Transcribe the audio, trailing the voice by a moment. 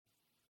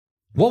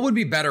What would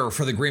be better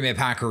for the Green Bay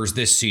Packers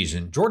this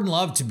season? Jordan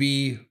Love to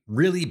be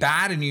really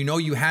bad and you know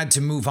you had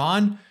to move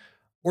on?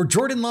 Or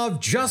Jordan Love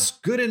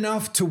just good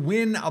enough to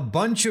win a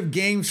bunch of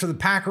games for the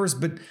Packers,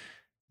 but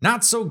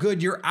not so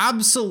good you're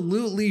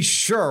absolutely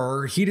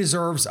sure he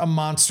deserves a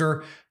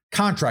monster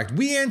contract?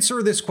 We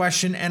answer this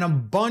question and a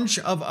bunch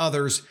of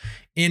others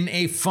in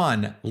a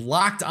fun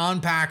Locked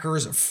On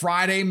Packers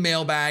Friday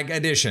mailbag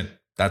edition.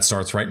 That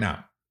starts right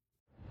now.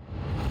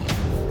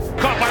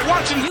 Caught by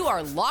Watson. You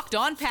are Locked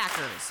On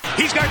Packers.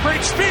 He's got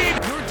great speed.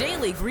 Your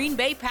daily Green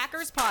Bay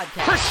Packers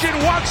podcast. Christian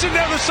Watson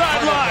down the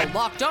sideline.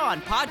 Locked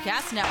On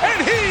Podcast Network.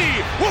 And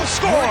he will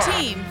score. Your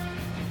team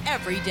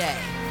every day.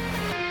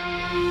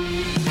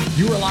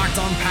 You are Locked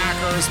On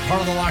Packers,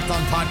 part of the Locked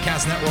On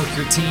Podcast Network,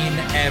 your team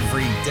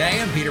every day.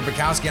 I'm Peter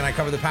Bukowski, and I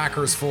cover the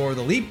Packers for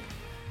The Leap,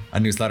 a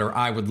newsletter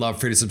I would love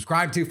for you to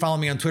subscribe to. Follow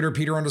me on Twitter,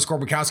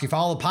 Peter_Bukowski.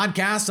 Follow the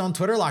podcast on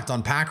Twitter, Locked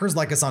On Packers.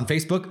 Like us on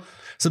Facebook.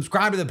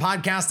 Subscribe to the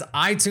podcast,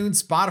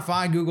 iTunes,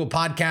 Spotify, Google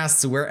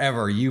Podcasts,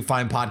 wherever you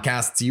find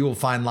podcasts, you will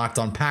find Locked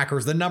On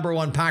Packers, the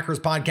 #1 Packers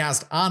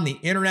podcast on the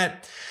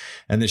internet.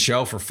 And the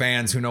show for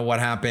fans who know what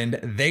happened.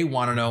 They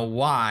want to know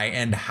why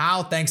and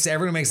how. Thanks to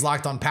everyone who makes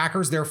Locked On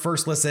Packers their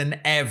first listen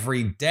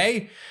every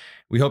day.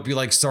 We hope you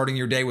like starting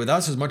your day with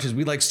us as much as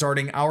we like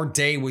starting our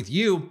day with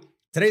you.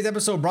 Today's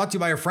episode brought to you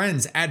by our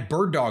friends at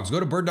Bird Dogs. Go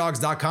to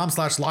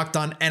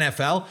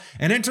birddogs.com/LockedOnNFL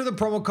and enter the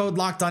promo code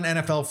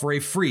LockedOnNFL for a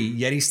free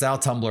Yeti-style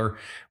tumbler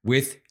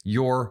with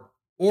your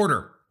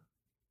order.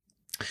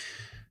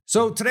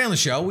 So today on the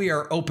show, we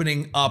are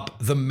opening up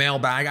the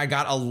mailbag. I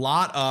got a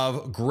lot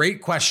of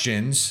great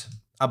questions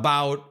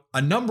about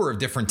a number of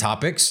different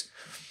topics.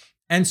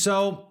 And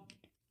so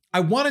I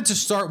wanted to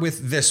start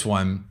with this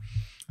one,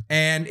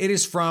 and it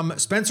is from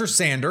Spencer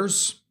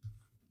Sanders.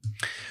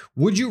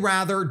 Would you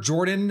rather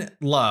Jordan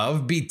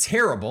Love be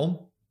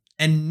terrible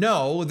and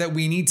know that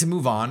we need to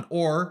move on,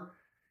 or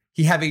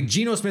he have a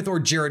Geno Smith or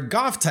Jared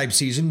Goff type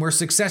season where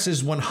success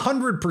is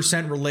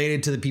 100%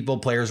 related to the people,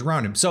 players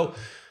around him? So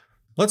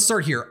let's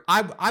start here.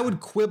 I would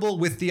quibble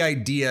with the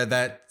idea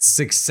that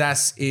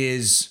success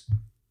is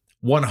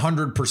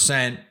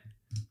 100%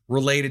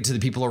 related to the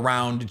people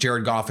around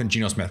Jared Goff and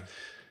Geno Smith.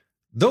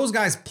 Those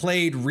guys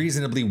played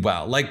reasonably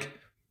well. Like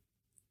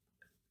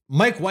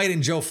Mike White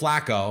and Joe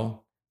Flacco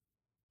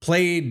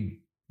played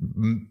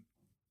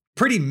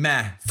pretty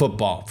meh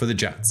football for the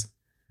Jets.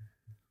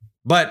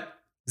 But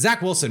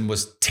Zach Wilson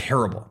was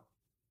terrible.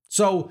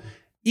 So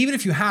even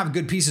if you have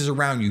good pieces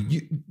around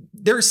you,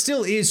 there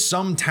still is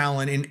some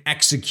talent in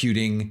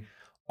executing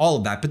all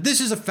of that. But this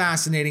is a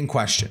fascinating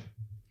question.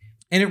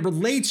 And it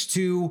relates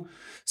to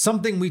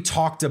something we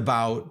talked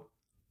about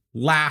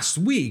last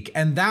week.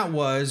 And that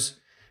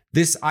was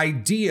this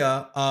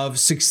idea of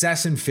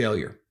success and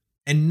failure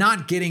and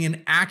not getting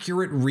an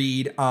accurate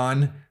read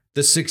on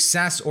the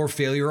success or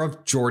failure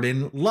of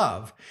Jordan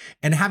Love,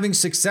 and having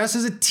success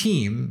as a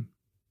team,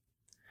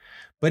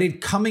 but it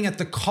coming at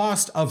the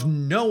cost of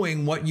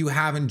knowing what you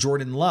have in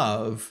Jordan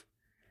Love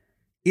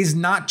is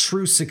not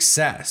true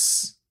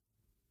success.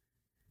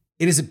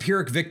 It is a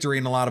Pyrrhic victory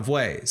in a lot of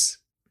ways.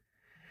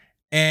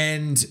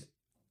 And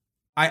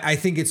I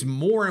think it's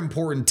more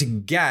important to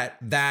get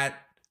that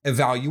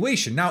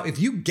evaluation. Now, if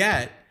you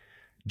get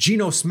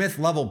Geno Smith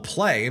level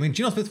play, I mean,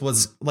 Geno Smith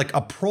was like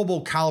a Pro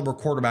Bowl caliber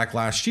quarterback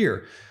last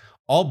year,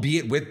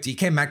 albeit with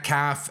DK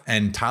Metcalf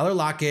and Tyler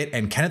Lockett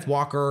and Kenneth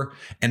Walker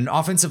and an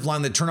offensive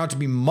line that turned out to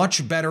be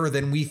much better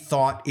than we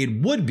thought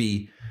it would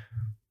be.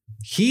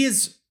 He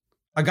is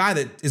a guy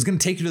that is going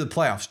to take you to the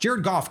playoffs.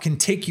 Jared Goff can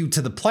take you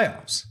to the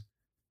playoffs.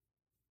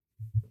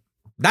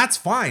 That's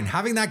fine.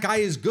 Having that guy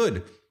is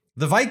good.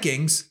 The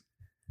Vikings,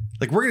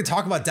 like we're going to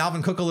talk about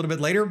Dalvin Cook a little bit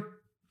later.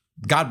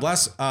 God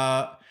bless.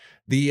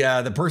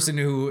 The person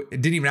who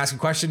didn't even ask a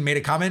question made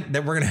a comment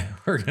that we're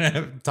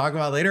gonna talk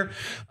about later.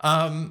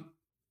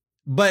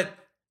 But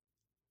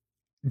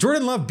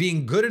Jordan Love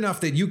being good enough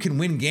that you can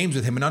win games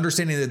with him and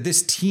understanding that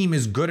this team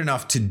is good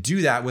enough to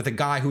do that with a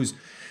guy who's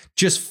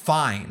just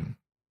fine.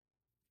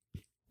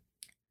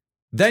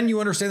 Then you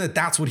understand that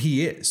that's what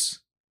he is.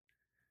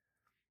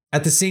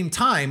 At the same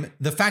time,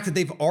 the fact that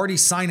they've already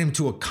signed him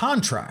to a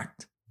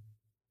contract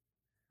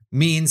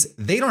means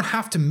they don't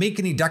have to make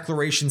any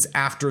declarations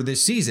after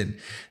this season.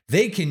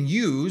 They can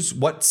use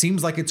what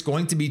seems like it's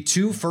going to be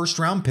 2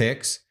 first-round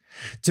picks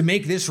to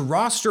make this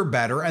roster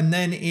better. And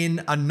then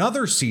in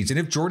another season,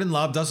 if Jordan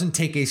Love doesn't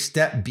take a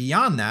step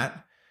beyond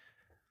that,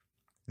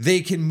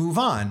 they can move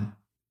on.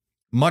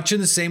 Much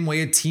in the same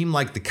way a team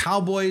like the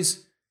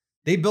Cowboys,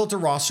 they built a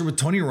roster with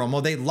Tony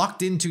Romo. They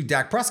lucked into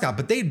Dak Prescott,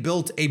 but they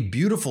built a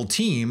beautiful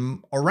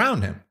team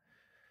around him.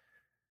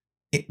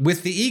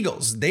 With the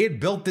Eagles, they had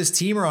built this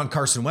team around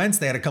Carson Wentz.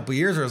 They had a couple of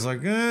years where it was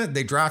like,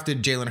 they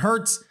drafted Jalen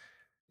Hurts.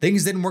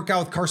 Things didn't work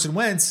out with Carson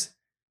Wentz.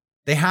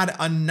 They had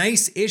a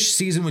nice-ish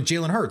season with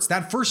Jalen Hurts.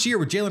 That first year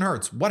with Jalen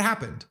Hurts, what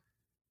happened?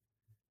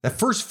 That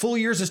first full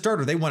year as a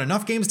starter, they won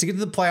enough games to get to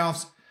the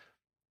playoffs.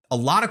 A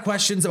lot of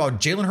questions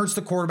about Jalen Hurts,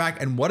 the quarterback,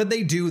 and what did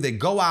they do? They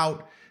go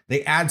out,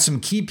 they add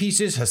some key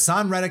pieces,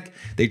 Hassan Reddick,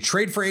 they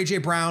trade for A.J.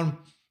 Brown,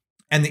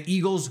 and the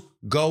Eagles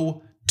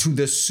go to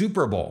the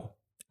Super Bowl.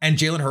 and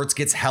Jalen Hurts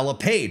gets hella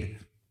paid.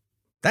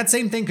 That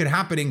same thing could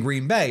happen in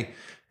Green Bay.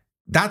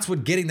 That's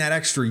what getting that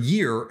extra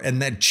year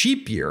and that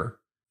cheap year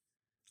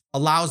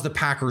allows the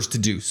Packers to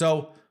do.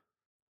 So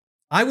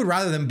I would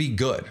rather them be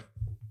good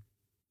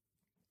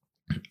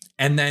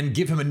and then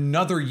give him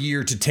another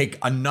year to take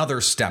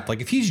another step. Like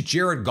if he's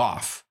Jared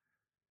Goff,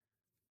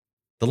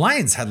 the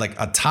Lions had like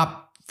a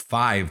top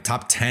 5,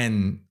 top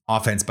 10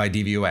 offense by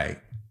DVOA.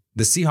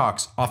 The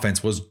Seahawks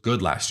offense was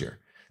good last year.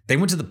 They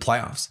went to the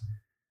playoffs.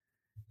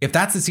 If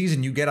that's the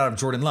season you get out of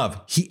Jordan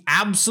Love, he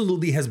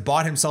absolutely has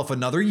bought himself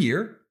another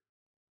year.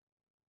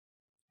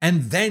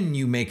 And then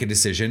you make a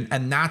decision.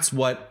 And that's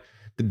what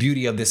the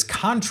beauty of this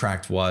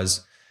contract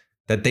was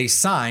that they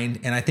signed.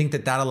 And I think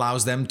that that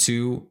allows them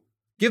to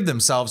give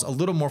themselves a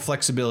little more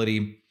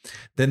flexibility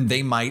than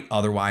they might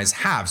otherwise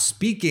have.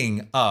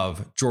 Speaking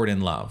of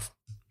Jordan Love,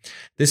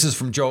 this is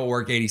from Joe at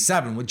Work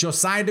 87. With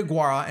Josiah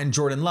DeGuara and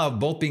Jordan Love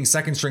both being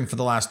second string for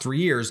the last 3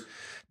 years,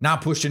 now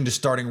pushed into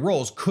starting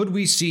roles, could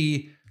we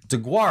see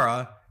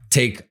DeGuara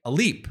take a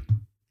leap?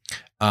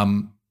 A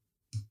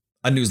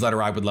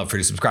newsletter I would love for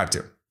you to subscribe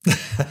to.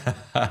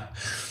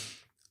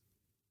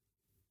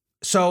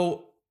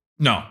 So,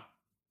 no.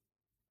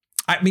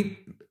 I mean,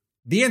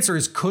 the answer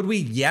is, could we?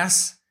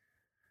 Yes.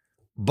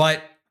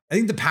 But I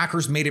think the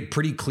Packers made it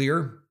pretty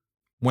clear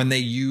when they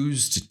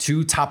used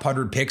 2 top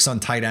 100 picks on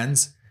tight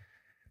ends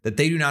that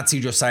they do not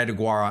see Josiah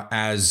DeGuara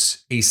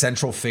as a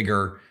central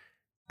figure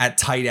at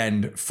tight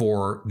end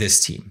for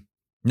this team.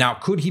 Now,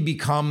 could he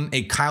become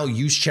a Kyle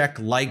Juszczyk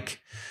light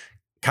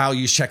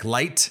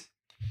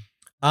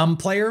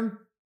player?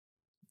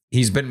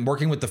 He's been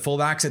working with the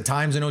fullbacks at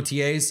times in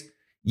OTAs.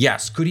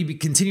 Yes. Could he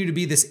continue to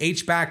be this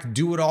H-back,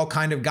 do-it-all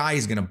kind of guy?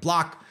 He's going to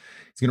block.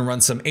 He's going to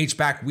run some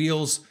H-back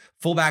wheels,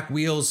 fullback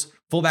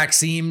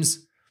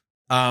seams.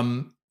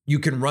 You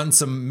can run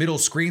some middle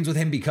screens with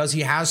him because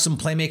he has some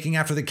playmaking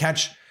after the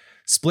catch.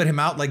 Split him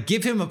out. Like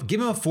give him a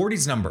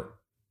 40s number.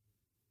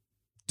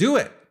 Do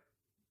it.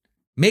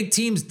 Make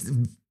teams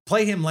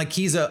play him like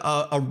he's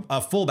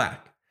a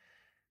fullback.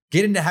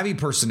 Get into heavy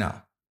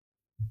personnel.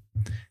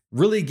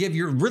 Really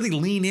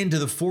lean into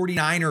the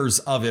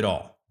 49ers of it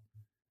all.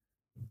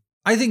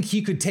 I think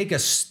he could take a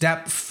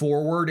step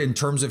forward in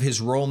terms of his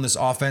role in this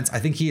offense. I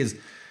think he is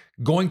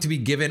going to be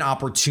given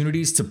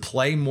opportunities to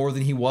play more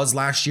than he was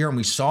last year. And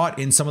we saw it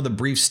in some of the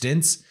brief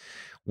stints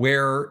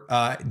where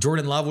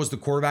Jordan Love was the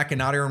quarterback and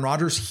not Aaron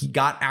Rodgers. He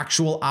got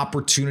actual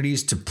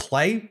opportunities to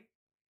play.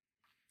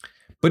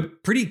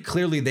 But pretty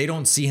clearly, they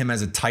don't see him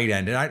as a tight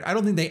end. And I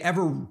don't think they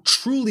ever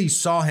truly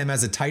saw him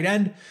as a tight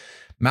end.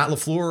 Matt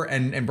LaFleur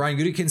and Brian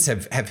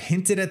Gutekunst have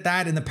hinted at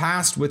that in the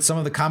past with some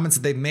of the comments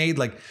that they've made.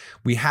 Like,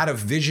 we had a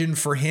vision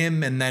for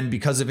him, and then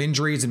because of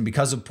injuries and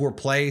because of poor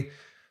play,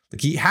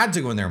 like, he had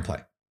to go in there and play.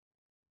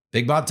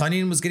 Big Bob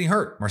Tunyon was getting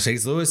hurt.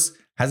 Mercedes Lewis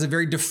has a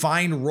very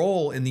defined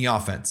role in the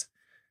offense.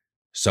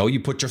 So you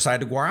put Josiah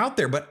DeGuara out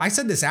there. But I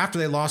said this after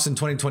they lost in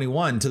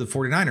 2021 to the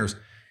 49ers.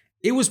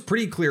 It was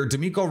pretty clear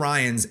DeMeco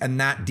Ryans and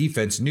that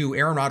defense knew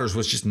Aaron Rodgers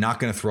was just not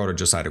going to throw to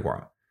Josiah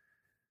DeGuara.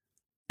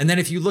 And then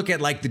if you look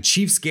at like the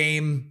Chiefs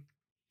game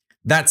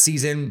that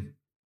season,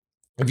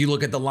 if you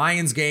look at the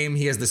Lions game,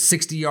 he has the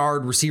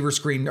 60-yard receiver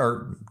screen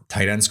or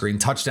tight end screen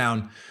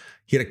touchdown.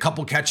 He had a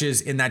couple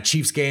catches in that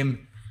Chiefs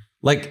game.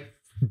 Like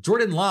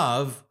Jordan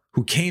Love,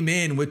 who came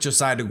in with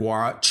Josiah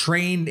DeGuara,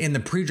 trained in the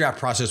pre-draft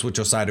process with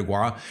Josiah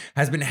DeGuara,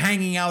 has been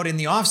hanging out in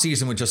the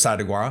offseason with Josiah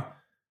DeGuara,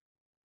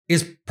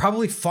 is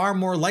probably far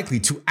more likely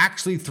to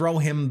actually throw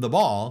him the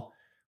ball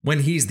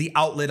when he's the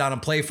outlet on a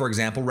play, for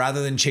example,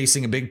 rather than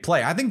chasing a big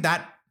play. I think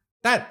that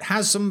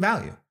has some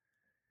value.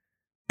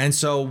 And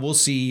so we'll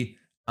see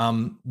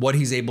what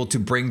he's able to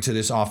bring to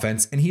this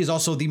offense. And he is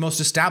also the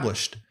most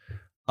established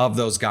of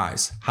those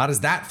guys. How does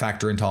that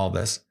factor into all of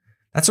this?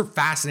 That's a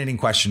fascinating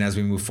question as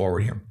we move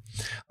forward here.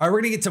 All right, we're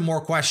going to get to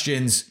more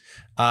questions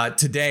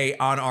today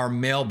on our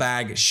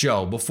mailbag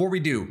show. Before we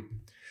do,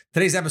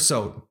 today's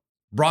episode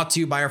brought to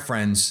you by our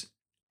friends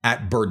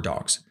at Bird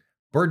Dogs.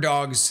 Bird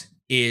Dogs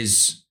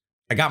is,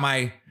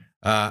 I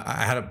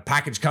had a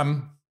package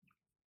come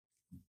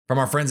from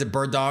our friends at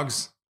Bird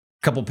Dogs,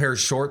 a couple pairs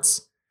of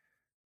shorts.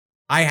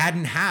 I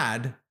hadn't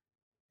had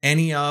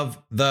any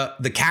of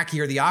the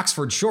khaki or the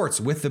Oxford shorts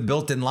with the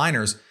built-in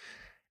liners,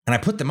 and I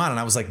put them on and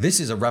I was like,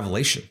 this is a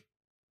revelation.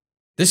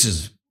 This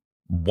is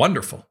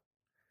wonderful.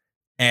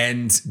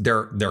 And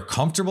they're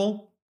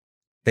comfortable.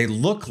 They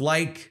look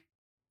like,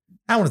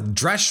 I don't know,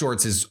 dress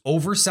shorts is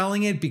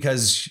overselling it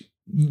because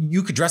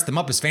you could dress them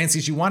up as fancy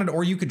as you wanted,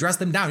 or you could dress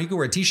them down. You could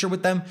wear a t-shirt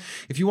with them.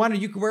 If you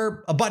wanted, you could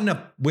wear a button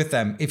up with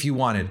them if you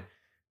wanted.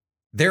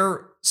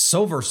 They're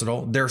so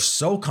versatile. They're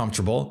so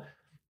comfortable.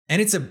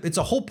 And it's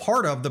a whole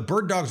part of the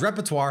Bird Dogs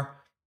repertoire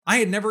I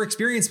had never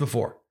experienced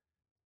before.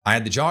 I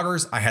had the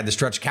joggers. I had the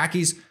stretch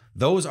khakis.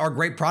 Those are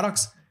great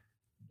products.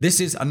 This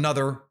is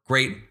another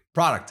great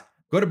product.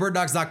 Go to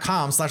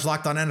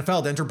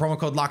birddogs.com/LockedOnNFL to enter promo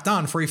code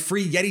LockedOn for a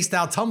free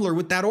Yeti-style tumbler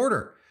with that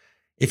order.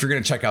 If you're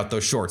going to check out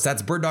those shorts,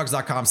 that's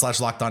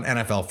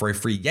birddogs.com/LockedOnNFL for a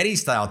free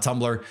Yeti-style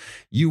tumbler.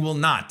 You will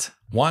not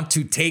want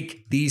to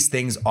take these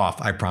things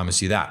off. I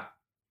promise you that.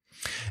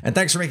 And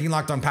thanks for making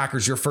Locked On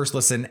Packers your first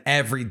listen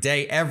every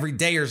day. Every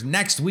dayers.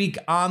 Next week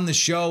on the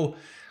show,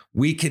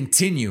 we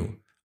continue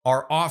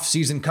our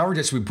off-season coverage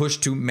as we push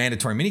to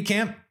mandatory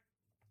minicamp.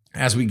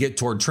 As we get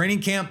toward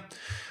training camp,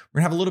 we're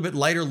going to have a little bit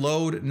lighter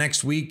load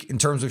next week in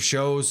terms of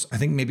shows. I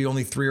think maybe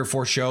only 3 or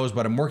 4 shows,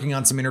 but I'm working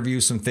on some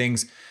interviews, some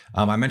things.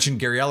 I mentioned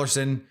Gary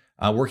Ellerson,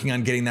 working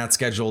on getting that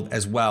scheduled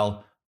as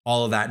well.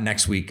 All of that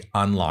next week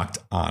on Locked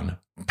On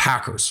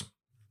Packers.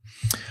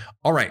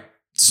 All right,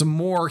 some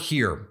more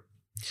here.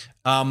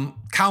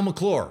 Kyle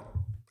McClure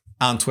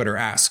on Twitter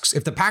asks,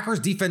 if the Packers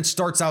defense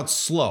starts out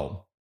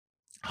slow,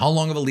 how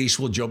long of a leash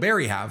will Joe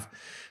Barry have?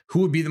 Who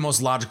would be the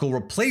most logical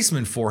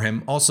replacement for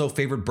him? Also,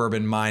 favorite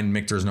bourbon, mine,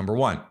 Michter's number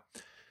 1.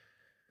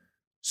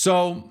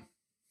 So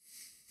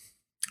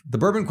the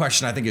bourbon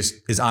question, I think,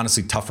 is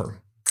honestly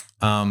tougher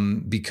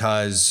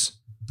because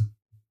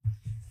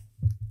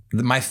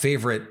my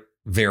favorite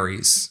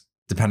varies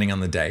depending on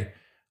the day.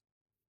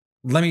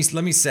 Let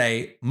me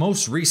say,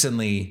 most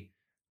recently,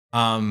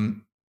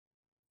 I've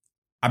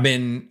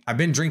been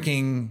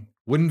drinking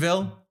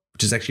Woodinville,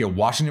 which is actually a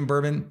Washington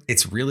bourbon.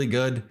 It's really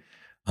good.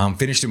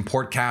 Finished in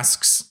port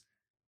casks.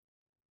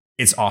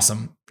 It's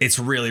awesome. It's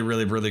really,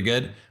 really, really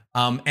good.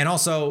 And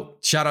also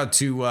shout out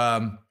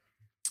to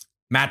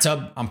Matt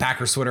Tubb on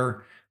Packers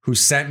Twitter, who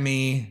sent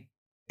me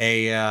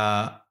a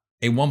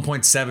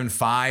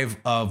 1.75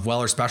 of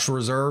Weller Special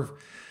Reserve.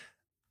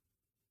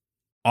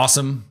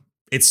 Awesome.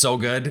 It's so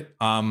good.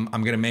 I'm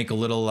going to make a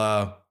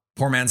little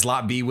poor man's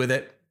lot B with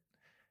it.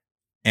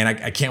 And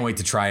I can't wait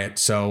to try it.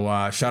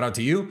 So shout out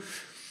to you.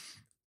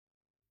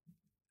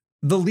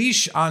 The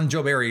leash on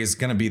Joe Barry is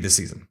going to be this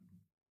season.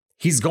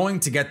 He's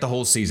going to get the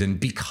whole season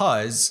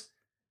because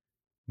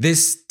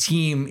this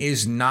team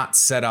is not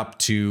set up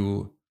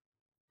to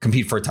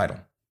compete for a title.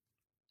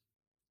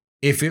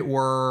 If it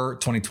were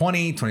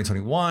 2020,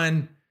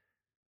 2021,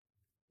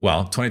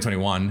 well,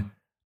 2021,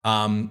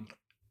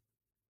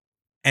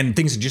 and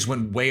things just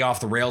went way off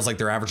the rails, like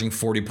they're averaging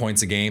 40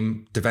 points a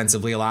game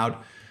defensively allowed,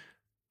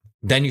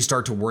 then you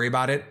start to worry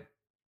about it.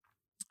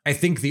 I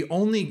think the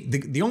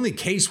only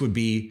case would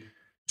be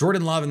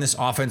Jordan Love in this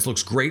offense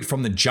looks great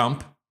from the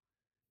jump.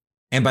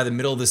 And by the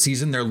middle of the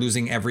season, they're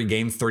losing every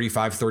game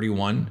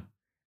 35-31. And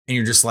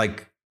you're just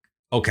like,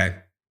 okay,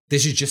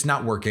 this is just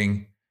not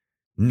working.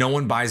 No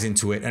one buys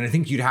into it. And I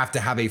think you'd have to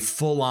have a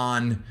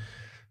full-on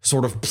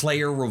sort of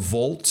player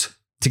revolt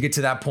to get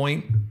to that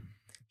point.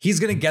 He's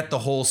going to get the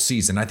whole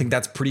season. I think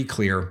that's pretty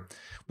clear.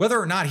 Whether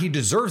or not he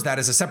deserves that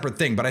is a separate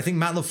thing. But I think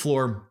Matt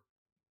LaFleur,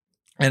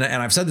 and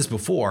I've said this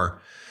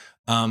before,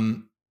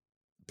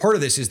 part of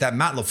this is that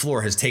Matt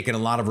LaFleur has taken a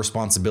lot of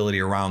responsibility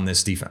around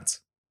this defense.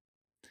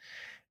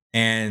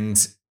 And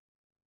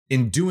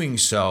in doing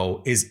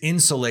so is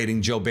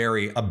insulating Joe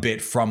Barry a bit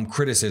from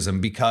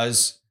criticism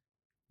because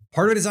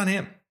part of it is on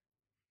him.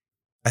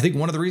 I think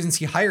one of the reasons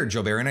he hired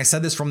Joe Barry, and I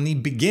said this from the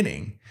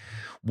beginning,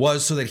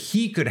 was so that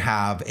he could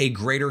have a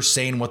greater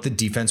say in what the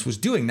defense was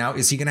doing. Now,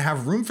 is he going to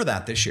have room for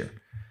that this year?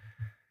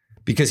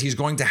 Because he's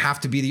going to have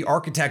to be the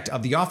architect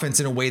of the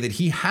offense in a way that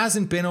he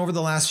hasn't been over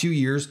the last few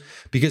years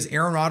because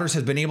Aaron Rodgers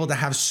has been able to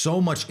have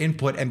so much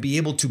input and be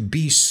able to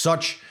be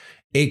such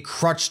a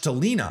crutch to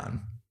lean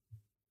on.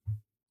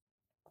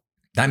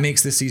 That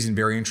makes this season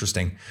very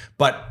interesting.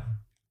 But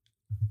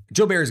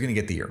Joe Barry is going to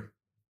get the year.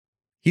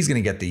 He's going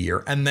to get the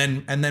year. And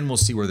then we'll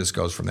see where this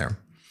goes from there.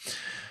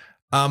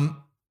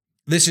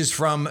 This is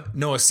from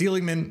Noah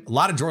Seligman. A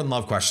lot of Jordan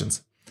Love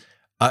questions.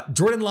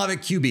 Jordan Love at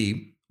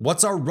QB.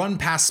 What's our run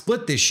pass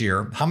split this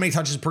year? How many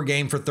touches per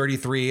game for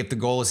 33 if the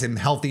goal is him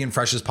healthy and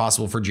fresh as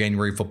possible for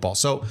January football?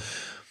 So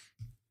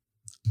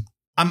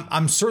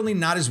I'm certainly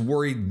not as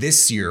worried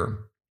this year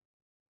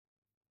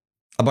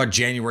about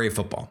January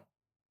football.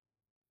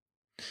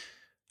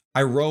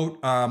 I wrote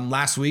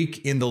last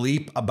week in The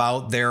Leap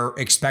about their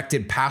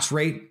expected pass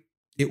rate.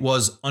 It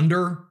was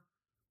under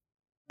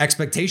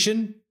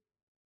expectation.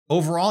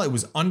 Overall, it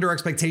was under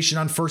expectation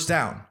on first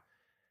down.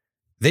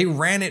 They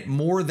ran it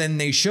more than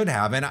they should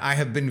have. And I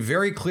have been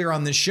very clear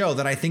on this show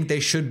that I think they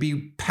should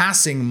be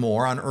passing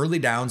more on early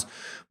downs,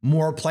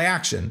 more play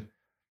action.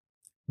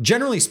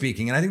 Generally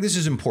speaking, and I think this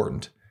is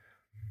important,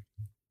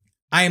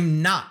 I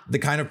am not the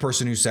kind of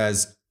person who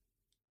says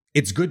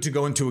it's good to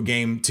go into a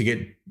game to get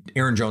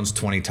Aaron Jones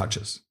 20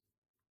 touches.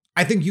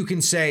 I think you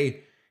can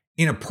say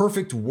in a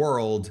perfect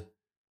world,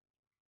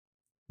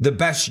 the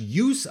best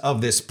use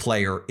of this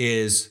player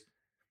is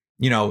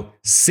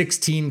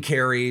 16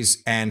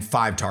 carries and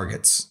 5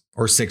 targets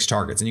or 6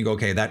 targets. And you go,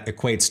 okay, that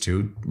equates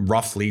to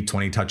roughly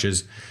 20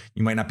 touches.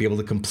 You might not be able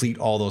to complete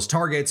all those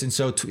targets. And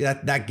so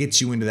that gets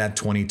you into that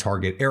 20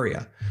 target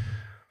area.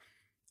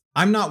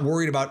 I'm not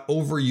worried about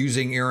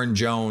overusing Aaron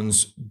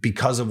Jones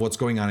because of what's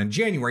going on in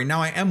January.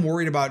 Now, I am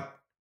worried about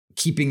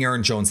keeping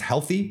Aaron Jones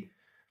healthy.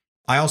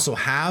 I also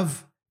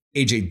have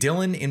A.J.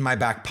 Dillon in my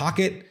back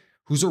pocket,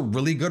 who's a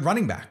really good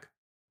running back.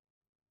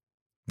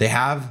 They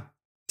have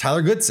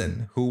Tyler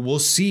Goodson, who we'll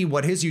see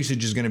what his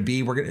usage is going to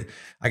be.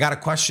 I got a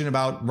question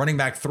about running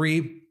back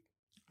 3.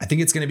 I think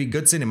it's going to be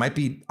Goodson. It might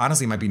be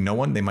no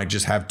one. They might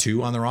just have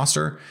 2 on the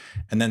roster.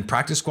 And then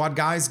practice squad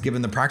guys,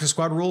 given the practice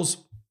squad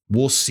rules,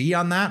 we'll see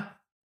on that.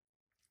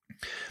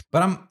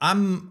 But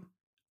I'm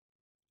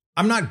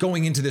not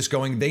going into this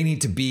going, they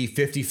need to be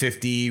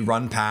 50-50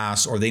 run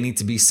pass, or they need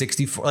to be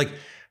 64. Like,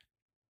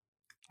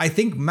 I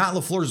think Matt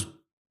LaFleur's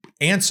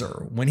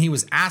answer when he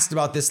was asked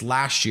about this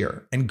last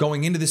year and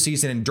going into the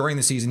season and during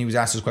the season, he was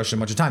asked this question a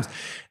bunch of times.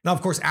 Now,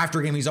 of course, after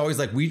a game, he's always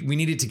like, we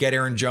needed to get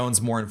Aaron Jones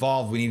more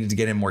involved. We needed to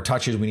get him more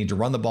touches. We need to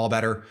run the ball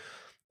better.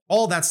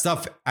 All that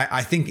stuff,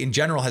 I think in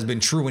general has been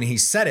true when he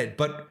said it,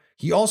 but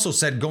he also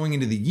said going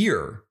into the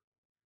year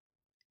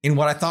in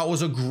what I thought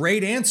was a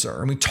great answer.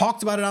 And we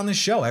talked about it on this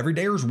show.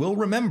 Everydayers will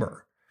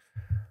remember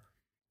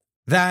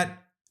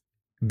that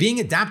being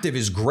adaptive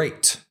is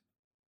great.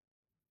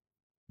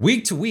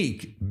 Week to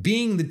week,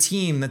 being the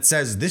team that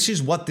says, this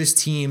is what this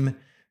team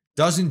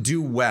doesn't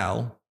do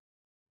well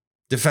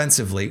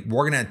defensively,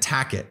 we're going to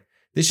attack it.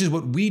 This is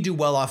what we do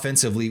well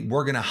offensively,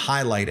 we're going to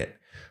highlight it.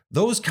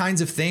 Those kinds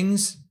of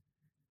things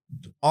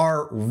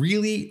are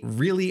really,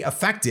 really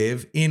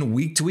effective in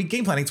week to week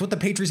game planning. It's what the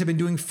Patriots have been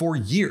doing for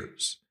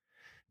years.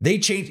 They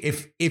change.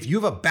 If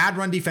you have a bad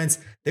run defense,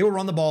 they will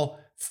run the ball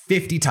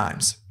 50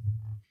 times.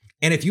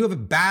 And if you have a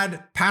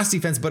bad pass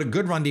defense, but a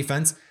good run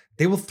defense,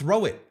 they will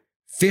throw it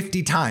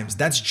 50 times.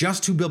 That's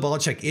just who Bill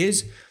Belichick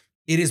is.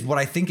 It is what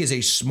I think is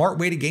a smart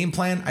way to game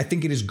plan. I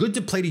think it is good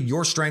to play to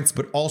your strengths,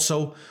 but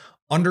also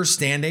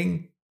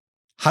understanding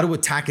how to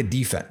attack a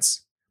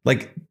defense.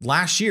 Like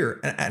last year,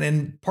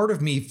 and part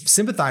of me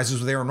sympathizes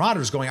with Aaron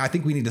Rodgers going, I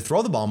think we need to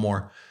throw the ball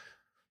more.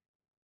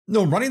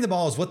 No, running the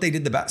ball is what they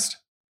did the best.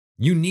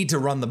 You need to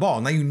run the ball.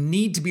 Now you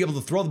need to be able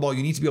to throw the ball.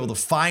 You need to be able to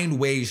find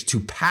ways to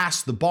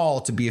pass the ball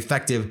to be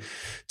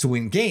effective to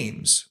win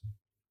games.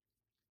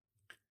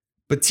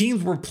 But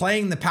teams were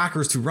playing the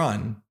Packers to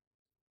run,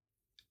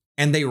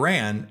 and they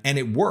ran, and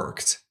it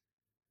worked.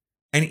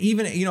 And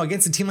even,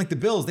 against a team like the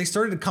Bills, they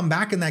started to come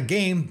back in that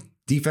game.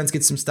 Defense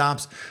gets some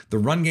stops. The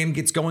run game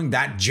gets going.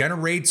 That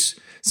generates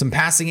some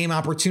passing game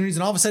opportunities.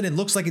 And all of a sudden, it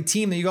looks like a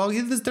team that you go,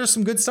 there's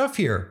some good stuff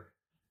here.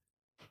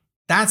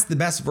 That's the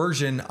best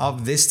version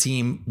of this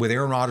team with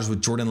Aaron Rodgers,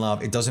 with Jordan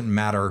Love. It doesn't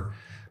matter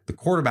the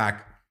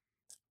quarterback.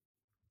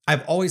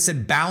 I've always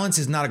said balance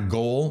is not a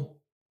goal.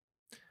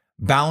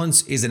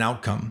 Balance is an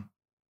outcome.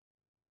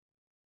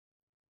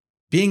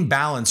 Being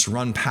balanced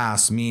run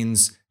pass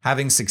means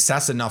having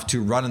success enough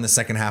to run in the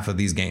second half of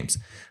these games.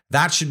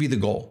 That should be the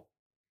goal.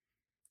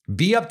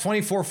 Be up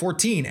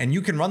 24-14 and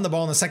you can run the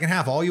ball in the second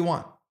half all you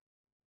want.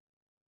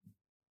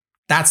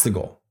 That's the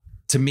goal.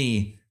 To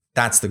me,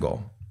 that's the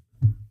goal.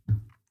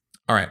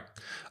 All right.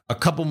 A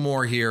couple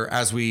more here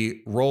as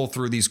we roll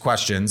through these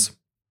questions.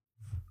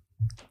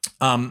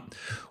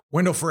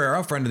 Wendell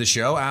Ferreira, friend of the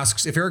show,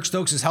 asks, if Eric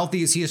Stokes is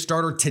healthy, is he a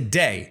starter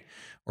today?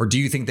 Or do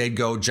you think they'd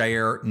go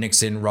Jair,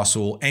 Nixon,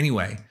 Russell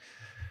anyway?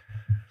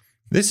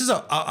 This is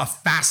a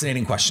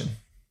fascinating question.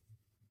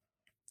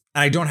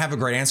 And I don't have a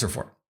great answer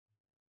for it.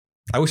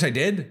 I wish I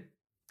did.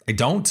 I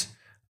don't.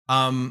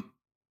 I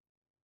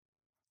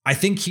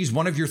think he's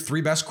one of your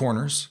 3 best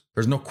corners.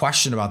 There's no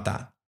question about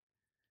that.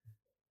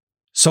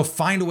 So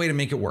find a way to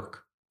make it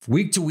work.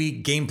 Week to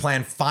week, game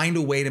plan, find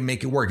a way to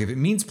make it work. If it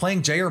means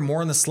playing Jair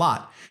more in the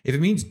slot, if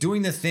it means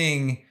doing the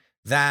thing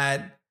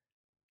that,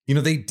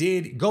 they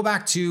did, go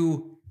back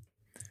to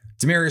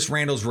Demarius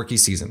Randall's rookie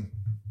season.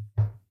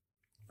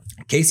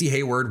 Casey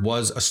Hayward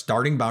was a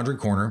starting boundary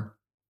corner,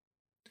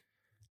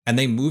 and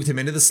they moved him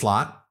into the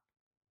slot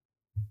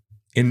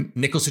in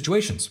nickel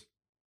situations.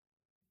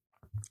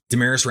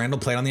 Demarius Randall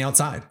played on the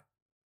outside.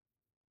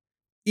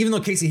 Even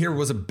though Casey Hayward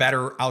was a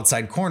better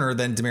outside corner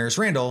than Demarius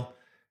Randall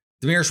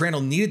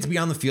needed to be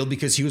on the field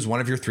because he was one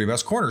of your 3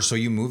 best corners. So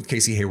you moved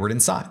Casey Hayward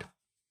inside.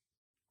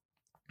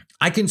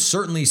 I can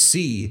certainly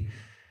see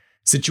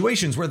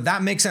situations where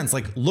that makes sense.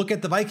 Like, look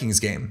at the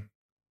Vikings game.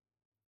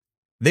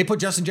 They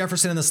put Justin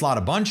Jefferson in the slot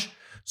a bunch,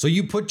 so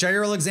you put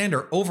Jair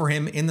Alexander over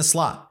him in the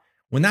slot.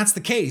 When that's the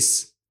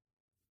case,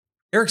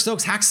 Eric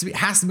Stokes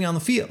has to be on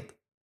the field.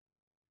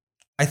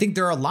 I think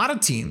there are a lot of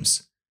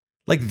teams,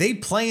 like they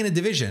play in a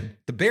division.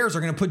 The Bears are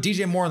going to put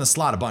DJ Moore in the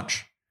slot a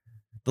bunch.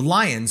 The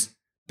Lions,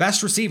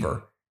 best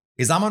receiver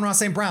is Amon-Ra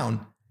St.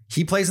 Brown.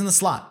 He plays in the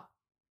slot.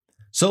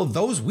 So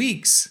those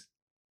weeks,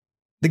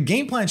 the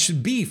game plan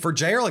should be for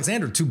Jair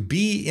Alexander to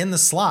be in the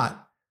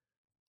slot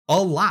a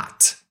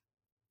lot.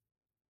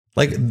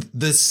 Like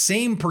the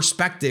same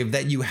perspective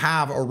that you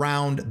have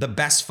around the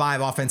best 5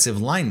 offensive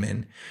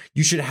linemen,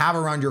 you should have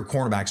around your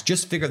cornerbacks.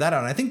 Just figure that out.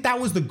 And I think that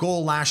was the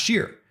goal last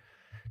year.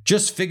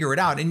 Just figure it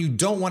out. And you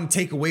don't want to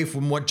take away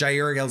from what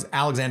Jair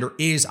Alexander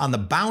is on the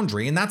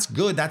boundary. And that's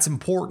good. That's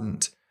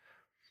important.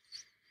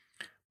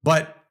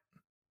 But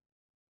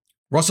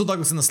Russell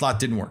Douglas in the slot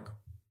didn't work.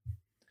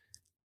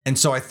 And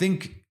so I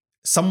think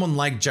someone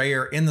like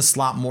Jair in the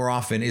slot more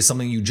often is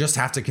something you just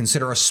have to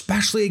consider,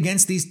 especially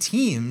against these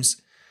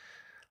teams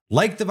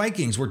like the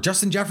Vikings, where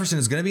Justin Jefferson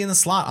is going to be in the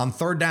slot on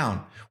 3rd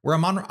down, where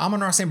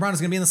Amon-Ra St. Brown is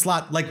going to be in the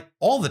slot like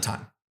all the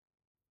time.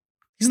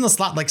 He's in the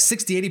slot like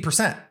 60,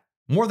 80%.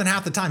 More than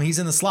half the time he's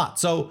in the slot.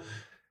 So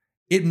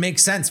it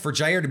makes sense for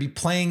Jair to be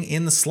playing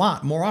in the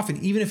slot more often,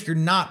 even if you're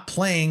not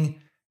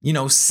playing,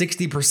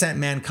 60%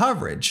 man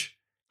coverage.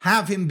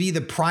 Have him be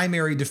the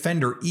primary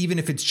defender, even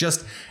if it's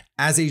just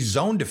as a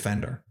zone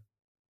defender.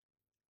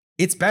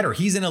 It's better.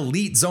 He's an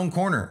elite zone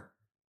corner.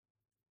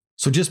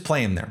 So just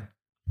play him there.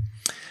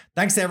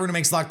 Thanks to everyone who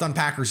makes Locked On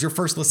Packers your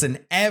first listen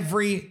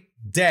every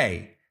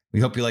day.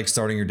 We hope you like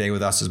starting your day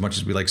with us as much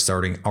as we like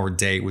starting our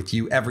day with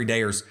you.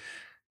 Everydayers,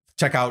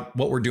 check out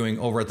what we're doing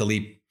over at The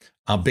Leap.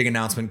 A big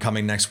announcement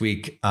coming next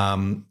week. It's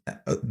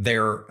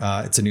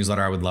a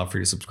newsletter I would love for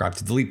you to subscribe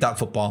to.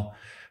 TheLeap.football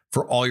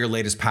for all your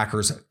latest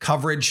Packers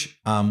coverage.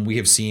 We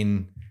have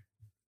seen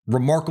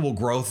remarkable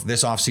growth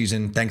this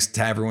offseason, thanks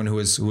to everyone who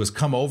has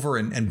come over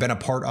and been a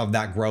part of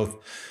that growth.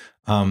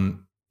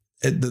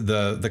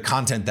 The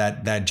content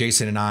that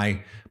Jason and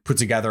I put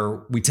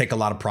together, we take a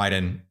lot of pride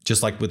in,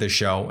 just like with this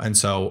show. And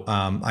so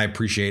I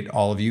appreciate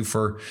all of you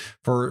for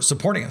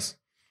supporting us.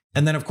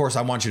 And then, of course,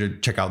 I want you to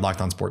check out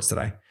Locked On Sports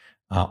today.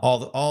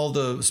 All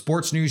the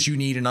sports news you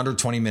need in under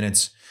 20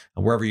 minutes,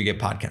 wherever you get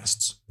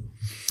podcasts.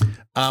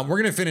 We're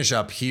going to finish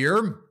up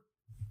here.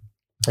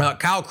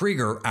 Kyle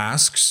Krieger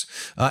asks,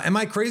 am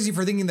I crazy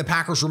for thinking the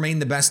Packers remain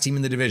the best team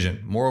in the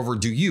division? Moreover,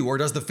 do you, or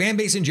does the fan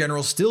base in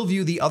general still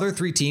view the other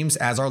three teams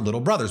as our little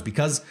brothers?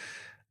 Because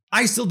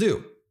I still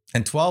do.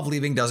 And 12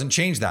 leaving doesn't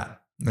change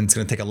that. And it's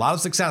going to take a lot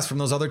of success from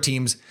those other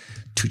teams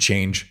to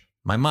change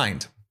my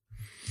mind.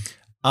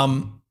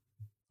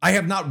 I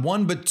have not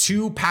one but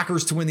two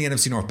Packers to win the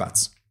NFC North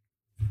bets.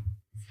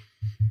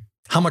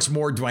 How much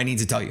more do I need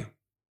to tell you?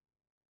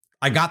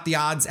 I got the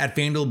odds at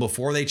FanDuel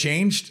before they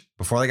changed,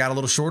 before they got a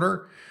little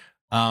shorter.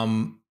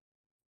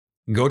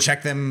 Go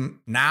check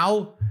them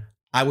now.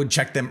 I would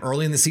check them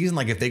early in the season.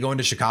 Like if they go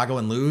into Chicago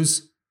and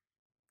lose,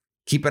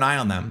 keep an eye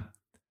on them.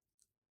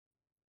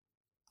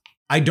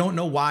 I don't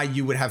know why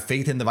you would have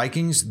faith in the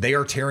Vikings. They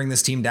are tearing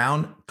this team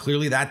down.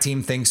 Clearly that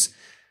team thinks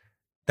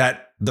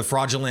that the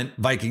fraudulent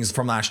Vikings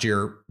from last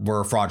year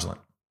were fraudulent.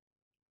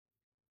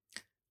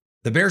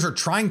 The Bears are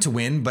trying to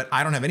win, but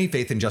I don't have any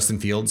faith in Justin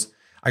Fields.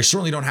 I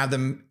certainly don't have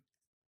them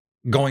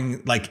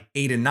going like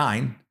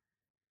 8-9,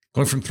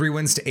 going from 3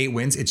 wins to 8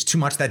 wins. It's too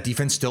much. That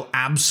defense still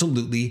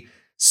absolutely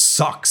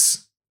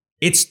sucks.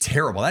 It's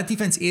terrible. That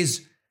defense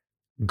is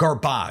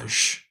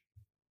garbage.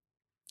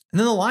 And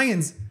then the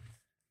Lions,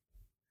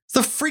 it's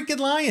the freaking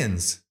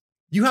Lions.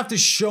 You have to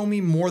show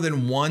me more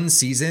than one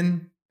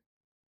season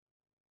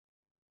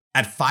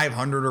at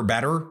 500 or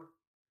better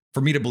for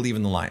me to believe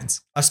in the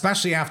Lions,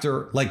 especially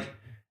after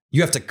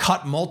you have to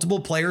cut multiple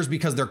players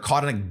because they're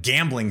caught in a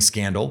gambling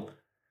scandal.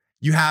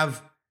 You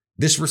have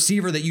this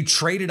receiver that you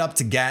traded up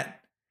to get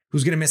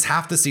who's going to miss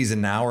half the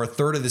season now or a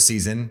third of the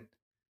season.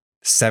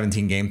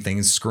 17 game thing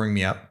is screwing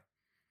me up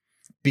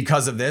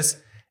because of this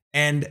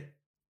and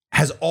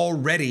has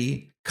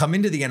already come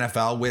into the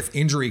NFL with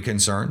injury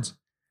concerns.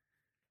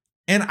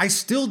 And I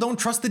still don't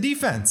trust the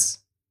defense.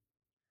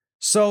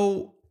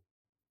 So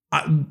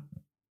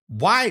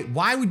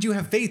why would you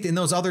have faith in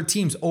those other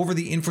teams over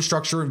the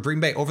infrastructure of Green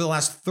Bay over the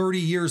last 30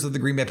 years of the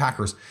Green Bay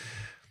Packers?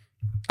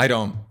 I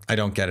don't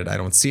get it. I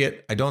don't see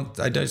it. I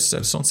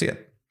just don't see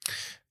it.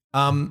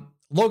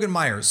 Logan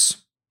Myers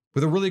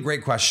with a really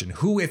great question.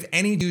 Who, if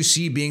any, do you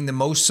see being the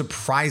most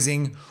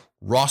surprising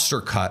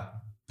roster cut?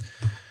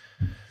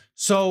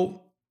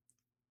 So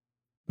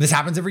this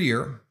happens every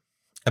year.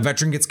 A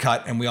veteran gets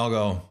cut and we all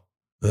go,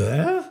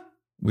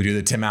 we do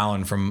the Tim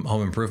Allen from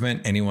Home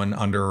Improvement. Anyone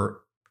under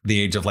the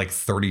age of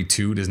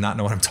 32 does not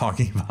know what I'm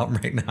talking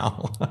about right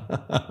now.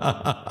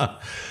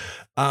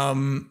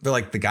 They're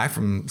like the guy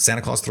from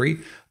Santa Claus 3.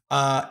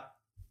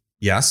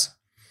 Yes.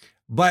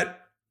 But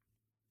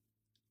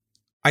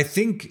I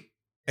think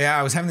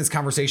I was having this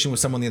conversation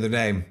with someone the other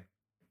day.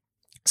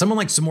 Someone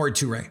like Samori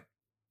Toure.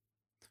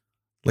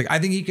 I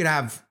think he could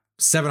have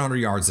 700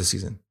 yards this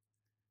season.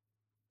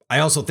 I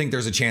also think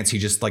there's a chance he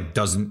just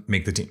doesn't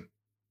make the team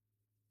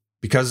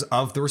because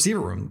of the receiver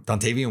room.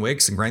 Dontavian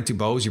Wicks and Grant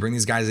Dubose. You bring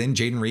these guys in,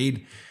 Jaden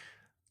Reed,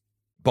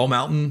 Bo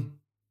Melton.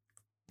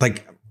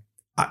 It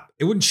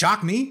wouldn't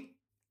shock me.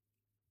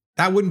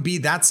 That wouldn't be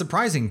that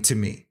surprising to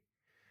me.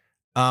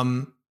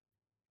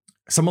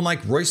 Someone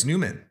like Royce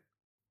Newman.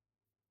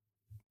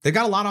 They've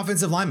got a lot of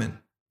offensive linemen.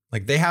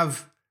 They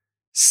have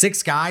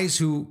 6 guys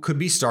who could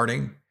be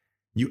starting.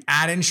 You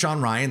add in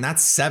Sean Ryan,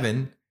 that's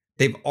 7.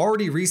 They've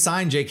already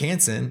re-signed Jake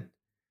Hansen.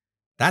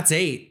 That's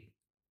 8.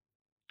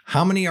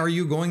 How many are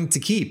you going to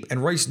keep?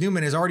 And Royce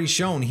Newman has already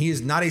shown he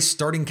is not a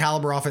starting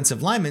caliber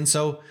offensive lineman.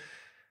 So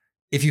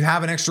if you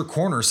have an extra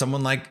corner,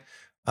 someone like,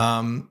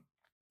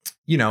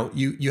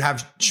 you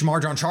have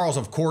Shamar John Charles,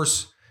 of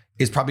course,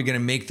 is probably going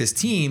to make this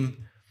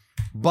team,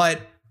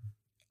 but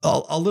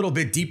a little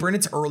bit deeper, and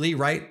it's early,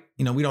 right?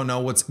 We don't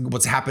know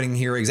what's happening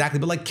here exactly,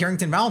 but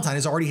Carrington Valentine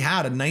has already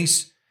had a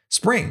nice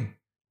spring.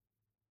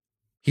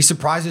 He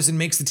surprises and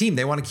makes the team.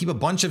 They want to keep a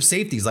bunch of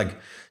safeties like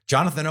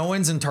Jonathan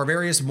Owens and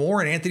Tarvarius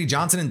Moore and Anthony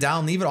Johnson and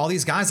Dallin Leavitt, all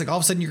these guys. All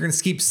of a sudden you're going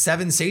to keep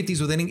 7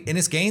 safeties with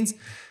Ennis Gaines.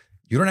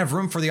 You don't have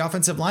room for the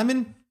offensive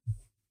lineman?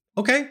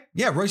 Okay.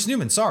 Yeah, Royce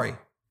Newman, sorry.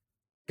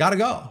 Gotta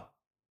go.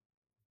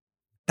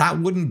 That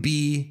wouldn't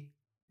be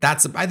I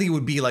think it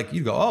would be like,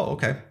 you go, oh,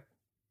 okay.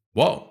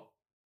 Whoa,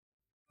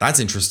 that's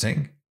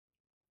interesting.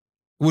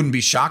 Wouldn't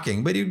be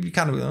shocking, but you'd be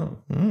kind of,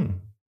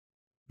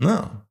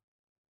 no.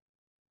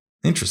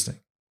 Interesting.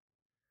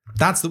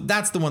 That's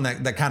the one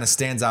that kind of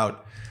stands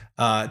out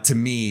to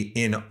me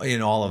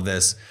in all of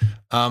this.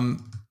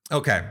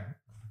 Okay.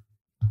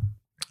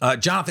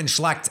 Jonathan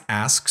Schlecht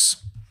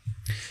asks,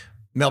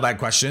 mailbag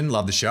question,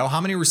 love the show.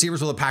 How many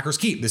receivers will the Packers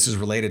keep? This is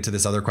related to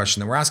this other question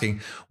that we're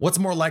asking. Who's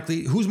more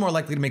likely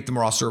to make the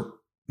roster,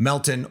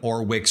 Melton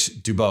or Wicks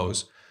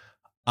Dubose?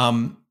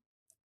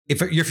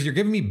 If you're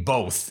giving me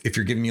both, if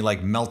you're giving me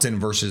like Melton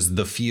versus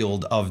the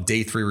field of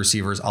day 3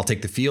 receivers, I'll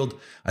take the field.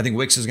 I think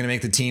Wicks is going to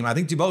make the team. I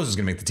think Dubose is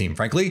going to make the team,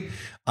 frankly.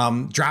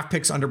 Draft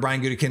picks under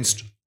Brian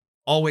Gutekunst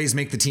always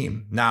make the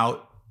team.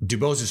 Now,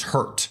 Dubose is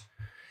hurt,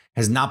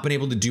 has not been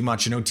able to do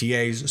much in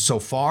OTAs so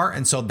far,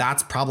 and so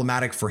that's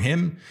problematic for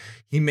him.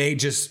 He may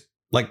just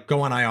like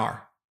go on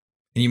IR,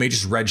 and you may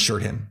just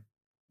redshirt him.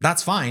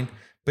 That's fine,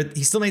 but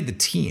he still made the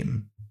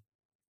team.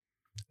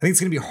 I think it's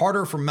going to be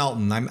harder for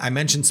Melton. I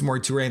mentioned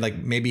Samori Toure, like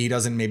maybe he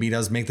doesn't, maybe he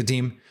does make the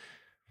team.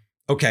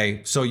 Okay,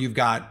 so you've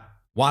got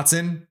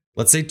Watson.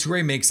 Let's say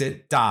Toure makes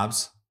it.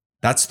 Dobbs,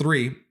 that's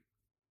 3.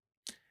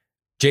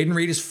 Jaden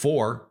Reed is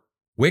 4.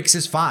 Wicks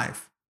is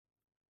 5.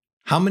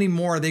 How many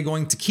more are they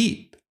going to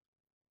keep?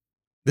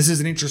 This is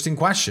an interesting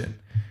question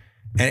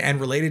and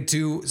related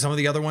to some of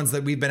the other ones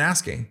that we've been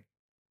asking.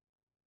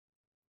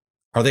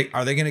 Are they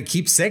going to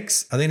keep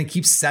 6? Are they going to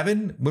keep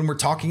 7 when we're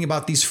talking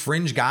about these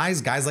fringe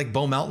guys like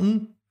Bo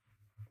Melton?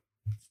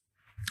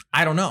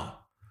 I don't know.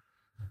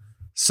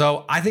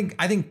 So I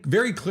think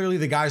very clearly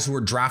the guys who were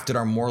drafted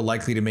are more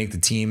likely to make the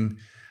team.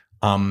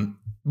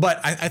 But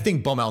I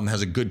think Bo Melton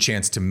has a good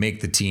chance to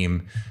make the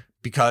team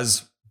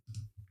because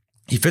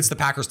he fits the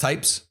Packers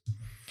types.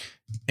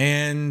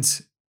 And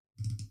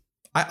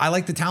I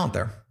like the talent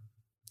there.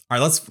 All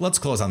right, let's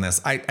close on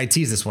this. I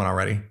teased this one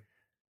already.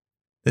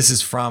 This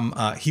is from,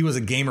 he was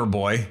a gamer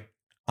boy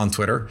on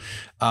Twitter.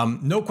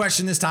 No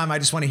question this time. I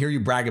just want to hear you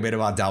brag a bit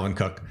about Dalvin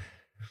Cook.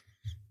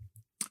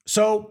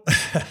 So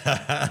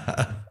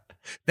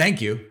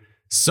thank you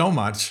so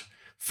much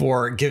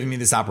for giving me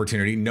this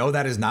opportunity. No,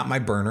 that is not my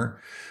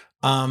burner.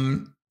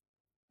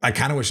 I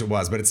kind of wish it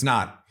was, but it's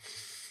not.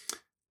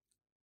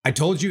 I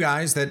told you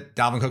guys that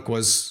Dalvin Cook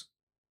was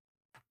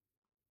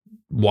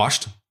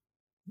washed.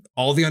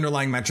 All the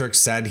underlying metrics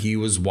said he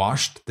was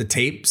washed. The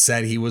tape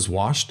said he was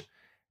washed.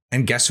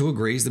 And guess who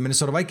agrees? The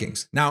Minnesota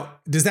Vikings. Now,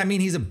 does that mean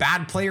he's a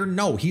bad player?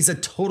 No, he's a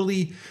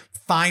totally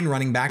fine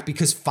running back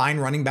because fine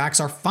running backs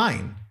are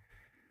fine.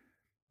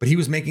 But he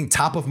was making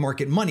top of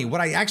market money. What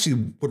I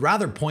actually would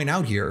rather point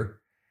out here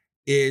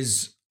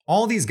is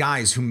all these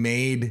guys who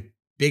made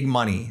big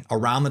money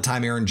around the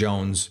time Aaron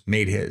Jones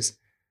made his.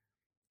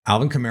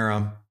 Alvin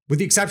Kamara, with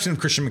the exception of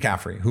Christian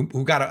McCaffrey,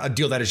 who got a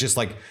deal that is just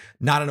like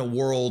not in a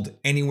world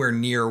anywhere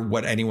near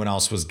what anyone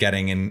else was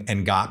getting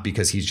and got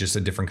because he's just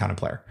a different kind of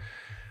player.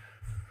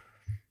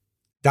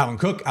 Dalvin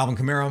Cook, Alvin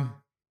Kamara,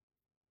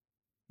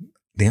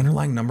 the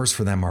underlying numbers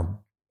for them are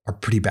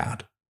pretty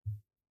bad.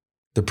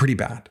 They're pretty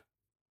bad.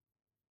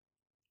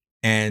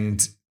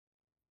 And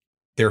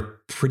they're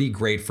pretty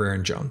great for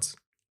Aaron Jones.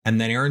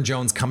 And then Aaron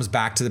Jones comes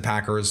back to the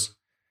Packers,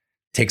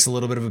 takes a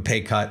little bit of a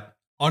pay cut,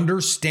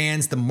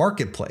 understands the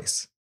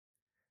marketplace,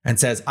 and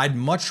says, I'd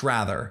much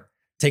rather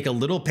take a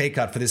little pay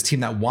cut for this team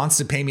that wants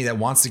to pay me, that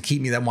wants to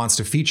keep me, that wants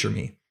to feature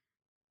me,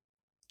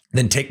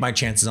 than take my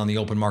chances on the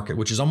open market,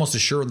 which is almost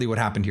assuredly what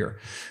happened here.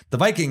 The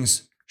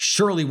Vikings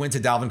surely went to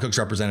Dalvin Cook's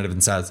representative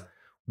and says,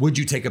 would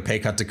you take a pay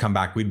cut to come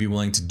back? We'd be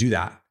willing to do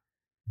that.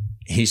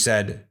 He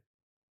said,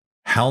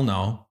 hell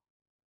no.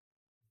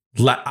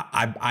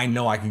 I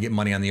know I can get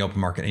money on the open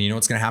market. And you know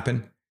what's going to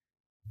happen?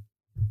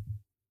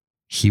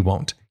 He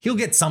won't. He'll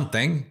get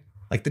something.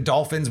 Like the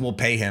Dolphins will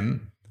pay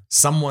him.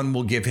 Someone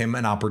will give him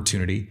an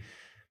opportunity.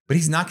 But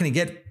he's not going to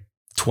get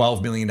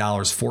 $12 million,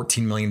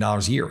 $14 million a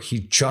year. He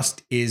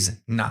just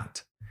is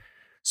not.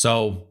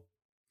 So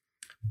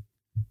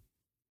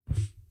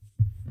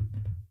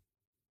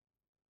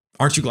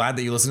aren't you glad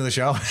that you listen to the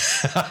show?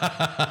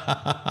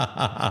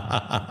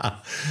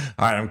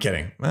 All right, I'm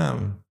kidding.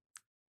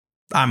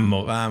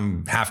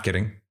 I'm half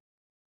kidding.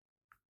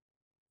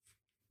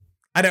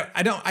 I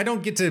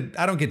don't get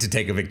to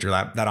take a victory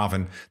lap that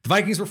often. The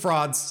Vikings were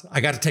frauds.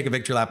 I got to take a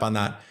victory lap on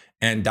that,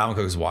 and Dalvin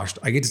Cook is washed.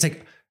 It's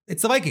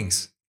the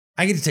Vikings.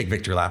 I get to take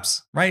victory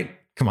laps, right?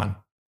 Come on,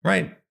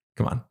 right?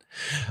 Come on.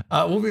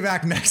 We'll be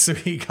back next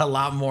week. A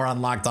lot more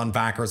on Locked On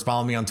Packers.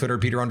 Follow me on Twitter,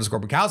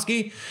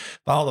 Peter_Bukowski.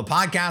 Follow the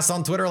podcast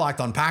on Twitter,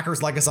 Locked On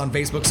Packers. Like us on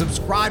Facebook.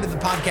 Subscribe to the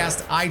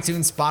podcast,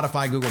 iTunes,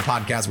 Spotify, Google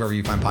Podcasts, wherever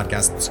you find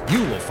podcasts. You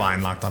will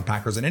find Locked On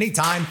Packers. And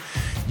anytime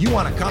you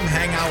want to come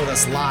hang out with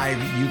us live,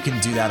 you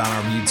can do that on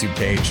our YouTube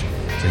page.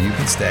 So you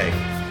can stay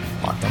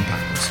Locked On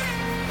Packers.